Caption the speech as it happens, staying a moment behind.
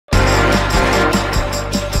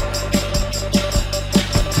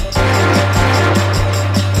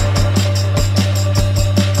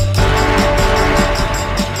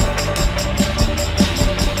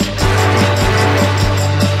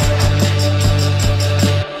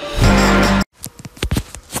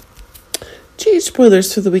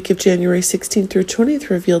spoilers for the week of January 16th through 20th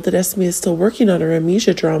revealed that Esme is still working on her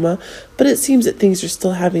amnesia drama, but it seems that things are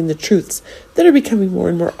still having the truths that are becoming more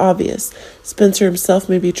and more obvious. Spencer himself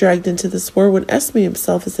may be dragged into this war when Esme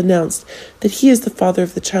himself has announced that he is the father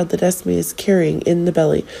of the child that Esme is carrying in the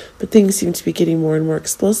belly, but things seem to be getting more and more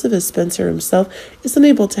explosive as Spencer himself is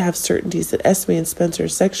unable to have certainties that Esme and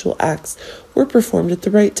Spencer's sexual acts were performed at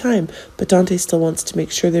the right time, but Dante still wants to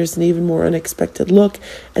make sure there's an even more unexpected look,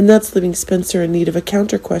 and that's leaving Spencer in need of a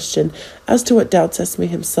counter question as to what doubts Esme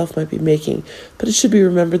himself might be making. But it should be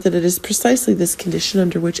remembered that it is precisely this condition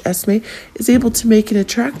under which Esme is able to make an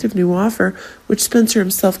attractive new offer, which Spencer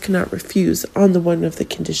himself cannot refuse, on the one of the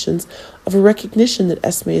conditions of a recognition that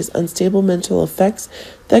Esme has unstable mental effects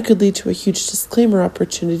that could lead to a huge disclaimer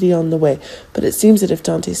opportunity on the way. But it seems that if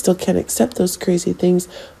Dante still can't accept those crazy things,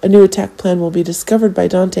 a new attack plan will be discovered by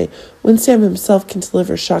Dante when Sam himself can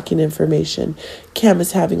deliver shocking information. Cam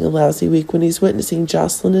is having a lousy week when he's witnessing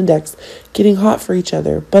Jocelyn and Dex getting hot for each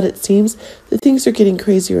other, but it seems that things are getting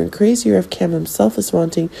crazier and crazier if Cam himself is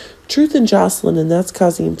wanting truth in Jocelyn, and that's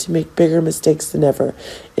causing him to make bigger mistakes than ever.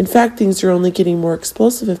 In fact, things are only getting more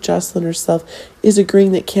explosive if Jocelyn herself is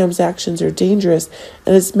agreeing that Cam's actions are dangerous,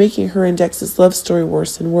 and it's making her and Dex's love story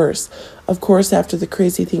worse and worse. Of course, after the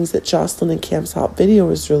crazy things that Jocelyn and Cam's hot video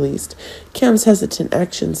was released, Cam's hesitant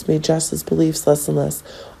actions made Jocelyn's beliefs less and less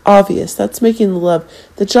obvious. That's making the love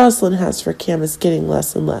that Jocelyn has for Cam is getting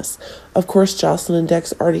less and less. Of course, Jocelyn and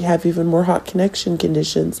Dex already have even more hot connection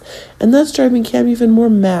conditions, and that's driving Cam even more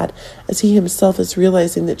mad as he himself is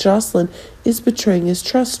realizing that Jocelyn is betraying his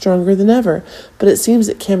trust stronger than ever. But it seems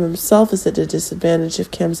that Cam himself is at a disadvantage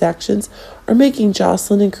if Cam's actions are making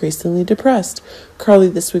Jocelyn increasingly depressed. Carly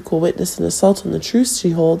this week will witness an assault on the truth she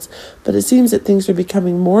holds, but it seems that things are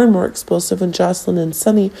becoming more and more explosive when Jocelyn and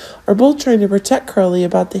Sunny are both trying to protect Carly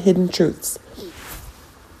about the hidden truths.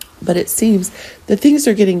 But it seems that things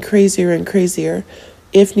are getting crazier and crazier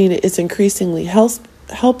if Nina is increasingly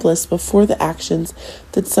helpless before the actions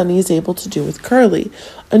that Sunny is able to do with Carly.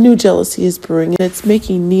 A new jealousy is brewing, and it's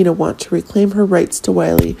making Nina want to reclaim her rights to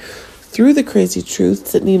Wiley through the crazy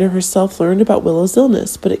truths that Nina herself learned about Willow's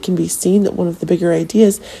illness. But it can be seen that one of the bigger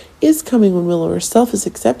ideas is coming when Willow herself is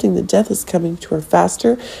accepting that death is coming to her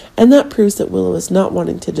faster, and that proves that Willow is not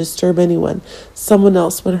wanting to disturb someone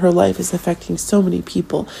else when her life is affecting so many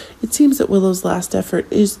people. It seems that Willow's last effort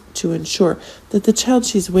is to ensure that the child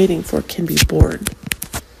she's waiting for can be born.